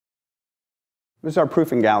This is our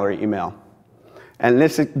proof in gallery email. And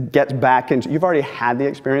this gets back into, you've already had the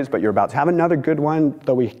experience, but you're about to have another good one,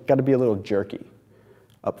 though we got to be a little jerky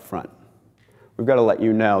up front. We've got to let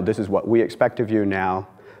you know this is what we expect of you now,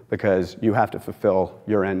 because you have to fulfill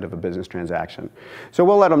your end of a business transaction. So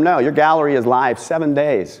we'll let them know your gallery is live 7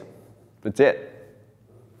 days. That's it.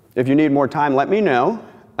 If you need more time, let me know.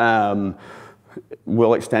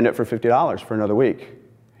 We'll extend it for $50 for another week.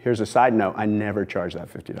 Here's a side note, I never charge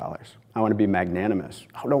that $50. I want to be magnanimous.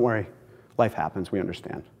 Oh, don't worry. Life happens, we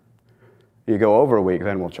understand. You go over a week,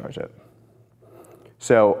 then we'll charge it.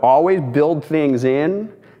 So always build things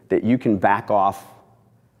in that you can back off.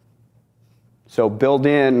 So build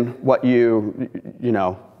in what you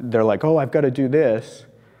know, they're like, oh, I've got to do this.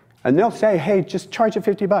 And they'll say, hey, just charge it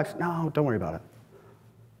 $50. No, don't worry about it.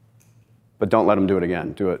 But don't let them do it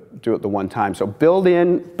again. Do it the one time. So build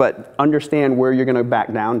in, but understand where you're going to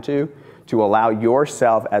back down to allow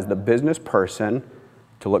yourself as the business person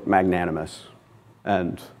to look magnanimous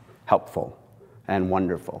and helpful and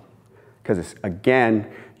wonderful. Because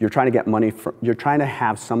again, you're trying to get money you're trying to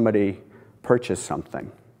have somebody purchase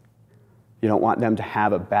something. You don't want them to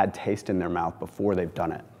have a bad taste in their mouth before they've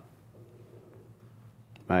done it.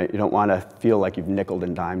 Right? You don't want to feel like you've nickeled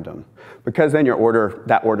and dimed them. Because then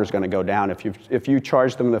that order's going to go down. If you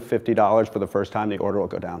charge them the $50 for the first time, the order will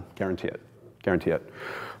go down. Guarantee it. Guarantee it.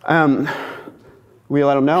 We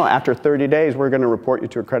let them know after 30 days, we're going to report you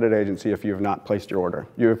to a credit agency if you have not placed your order.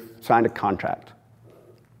 You've signed a contract.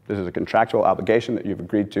 This is a contractual obligation that you've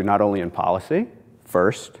agreed to not only in policy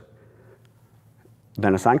first,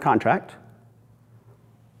 then a signed contract.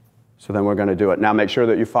 So then we're going to do it. Now make sure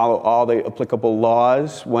that you follow all the applicable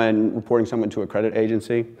laws when reporting someone to a credit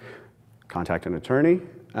agency. Contact an attorney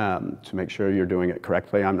to make sure you're doing it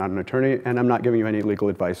correctly. I'm not an attorney, and I'm not giving you any legal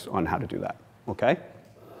advice on how to do that, okay?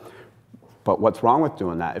 But what's wrong with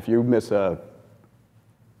doing that? If you miss a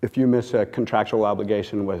contractual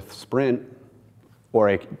obligation with Sprint or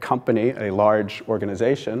a company, a large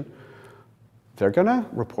organization, they're going to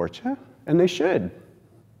report you, and they should.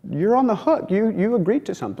 You're on the hook. You agreed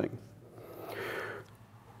to something.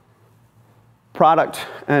 Product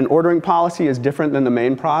and ordering policy is different than the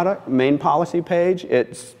main policy page.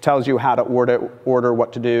 It tells you how to order,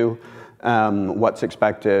 what to do, what's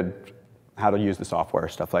expected, how to use the software,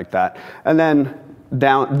 stuff like that. And then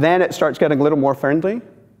it starts getting a little more friendly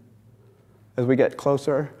as we get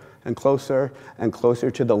closer and closer and closer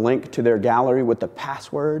to the link to their gallery with the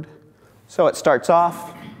password. So it starts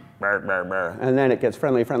off, burr, burr, burr, and then it gets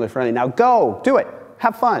friendly, friendly, friendly. Now go, do it,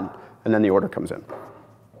 have fun. And then the order comes in.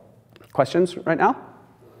 Questions right now?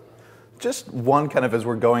 Just one kind of as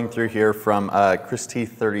we're going through here from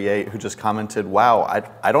Christy38, who just commented, wow,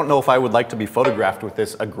 I don't know if I would like to be photographed with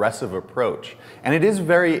this aggressive approach. And it is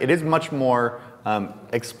much more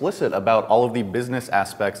explicit about all of the business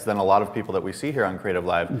aspects than a lot of people that we see here on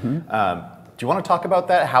creativeLIVE. Mm-hmm. Do you want to talk about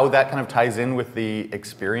that, how that kind of ties in with the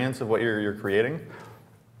experience of what you're creating?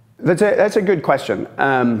 That's a good question.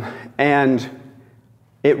 And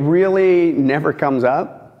it really never comes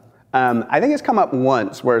up. I think it's come up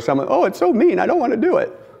once where someone, oh, it's so mean, I don't want to do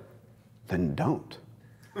it. Then don't.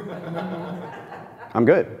 I'm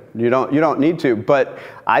good. You don't need to. But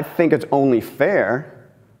I think it's only fair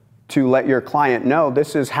to let your client know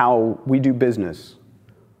this is how we do business.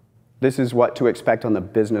 This is what to expect on the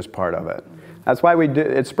business part of it. That's why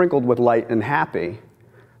it's sprinkled with light and happy.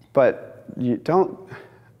 But you don't,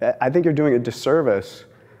 I think you're doing a disservice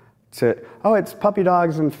to, oh, it's puppy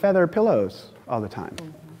dogs and feather pillows all the time.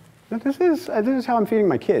 This is how I'm feeding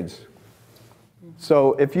my kids.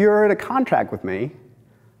 So if you're in a contract with me,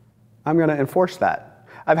 I'm going to enforce that.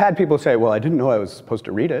 I've had people say, well, I didn't know I was supposed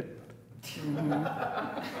to read it.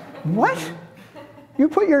 What? You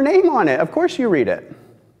put your name on it. Of course you read it.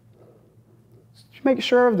 Make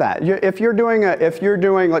sure of that. If you're doing,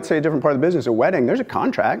 let's say, a different part of the business, a wedding, there's a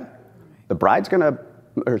contract. The bride's going to,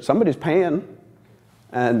 or somebody's paying,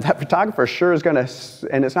 and that photographer sure is going to,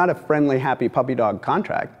 and it's not a friendly, happy puppy dog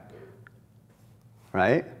contract.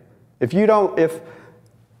 Right? If the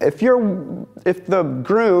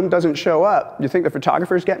groom doesn't show up, you think the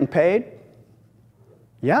photographer's getting paid?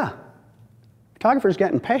 Yeah. Photographer's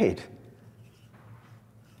getting paid.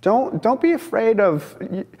 Don't be afraid of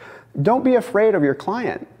your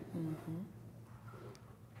client. Mm-hmm.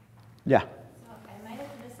 Yeah. So I might have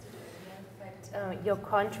missed it earlier, but your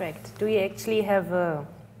contract, do you actually have a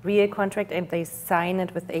real contract and they sign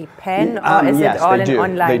it with a pen, or is it all an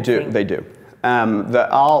online thing? They do.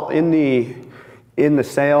 In the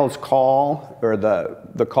sales call, or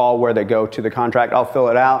the call where they go to the contract, I'll fill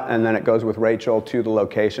it out, and then it goes with Rachel to the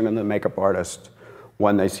location and the makeup artist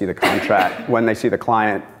when they see the contract, when they see the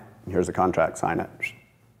client Here's the contract, sign it,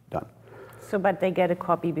 done. So, but they get a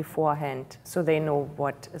copy beforehand, so they know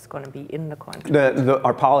what is going to be in the contract.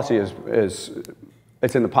 Our policy is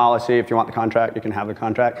it's in the policy. If you want the contract, you can have the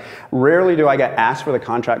contract. Rarely do I get asked for the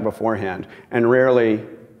contract beforehand, and rarely, wait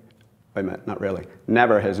a minute, not really,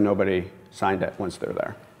 never has nobody signed it once they're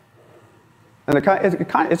there. And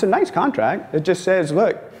it's a nice contract. It just says,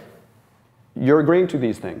 look, you're agreeing to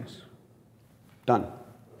these things. Done.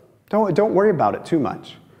 Don't worry about it too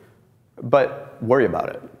much, but worry about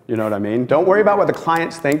it. You know what I mean? Don't worry about what the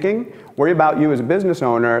client's thinking. Worry about you as a business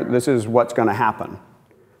owner. This is what's going to happen.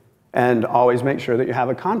 And always make sure that you have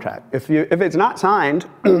a contract. If it's not signed,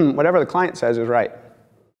 whatever the client says is right.